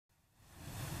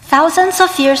Thousands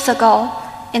of years ago,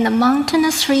 in the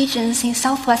mountainous regions in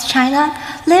southwest China,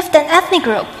 lived an ethnic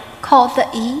group called the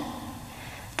Yi.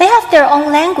 They have their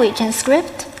own language and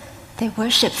script. They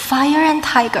worship fire and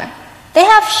tiger. They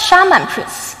have shaman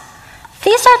priests.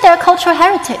 These are their cultural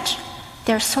heritage,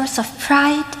 their source of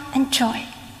pride and joy.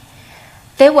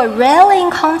 They were rarely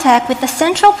in contact with the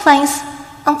Central Plains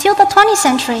until the 20th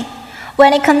century,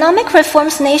 when economic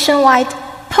reforms nationwide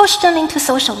pushed them into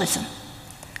socialism.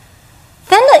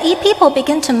 Then the Yi people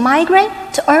began to migrate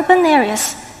to urban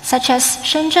areas such as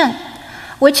Shenzhen,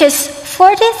 which is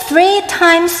 43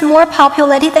 times more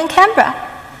populated than Canberra.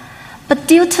 But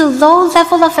due to low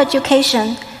level of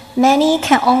education, many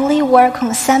can only work on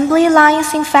assembly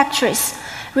lines in factories,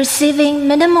 receiving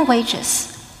minimum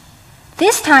wages.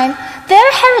 This time,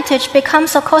 their heritage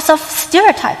becomes a cause of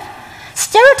stereotype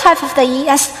of the Yi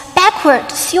as backward,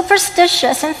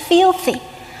 superstitious, and filthy.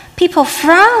 People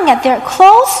frown at their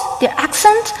clothes, their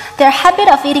accent, their habit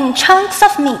of eating chunks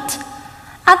of meat.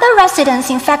 Other residents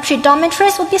in factory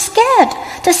dormitories would be scared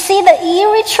to see the Yi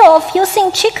ritual of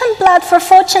using chicken blood for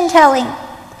fortune-telling.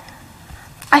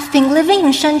 I've been living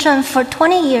in Shenzhen for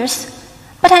 20 years,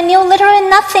 but I knew literally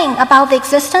nothing about the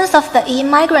existence of the Yi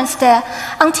migrants there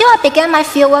until I began my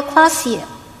fieldwork last year.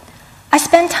 I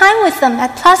spent time with them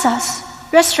at plazas,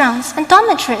 restaurants, and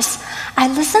dormitories. I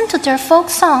listened to their folk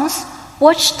songs,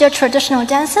 watched their traditional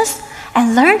dances,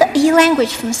 and learned the Yi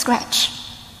language from scratch.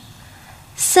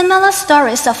 Similar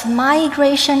stories of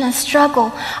migration and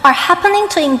struggle are happening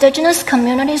to indigenous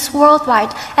communities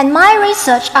worldwide, and my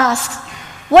research asks,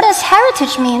 what does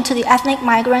heritage mean to the ethnic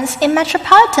migrants in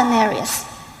metropolitan areas?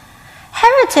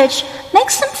 Heritage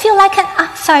makes them feel like an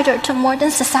outsider to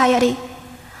modern society,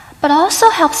 but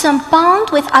also helps them bond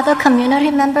with other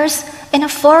community members in a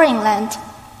foreign land.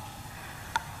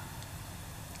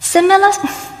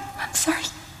 I'm sorry.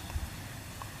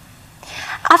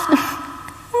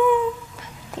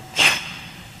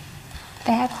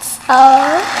 That's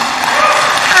all.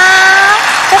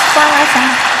 Just one more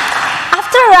thing.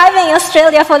 After arriving in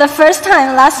Australia for the first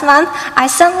time last month, I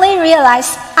suddenly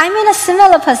realized I'm in a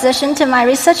similar position to my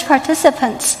research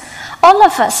participants. All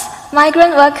of us,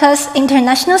 migrant workers,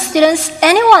 international students,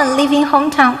 anyone leaving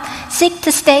hometown, seek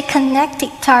to stay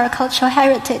connected to our cultural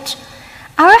heritage.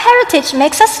 Our heritage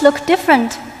makes us look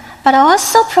different, but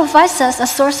also provides us a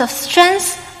source of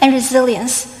strength and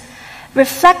resilience.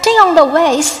 Reflecting on the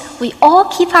ways we all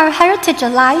keep our heritage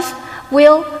alive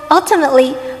will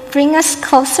ultimately bring us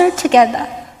closer together.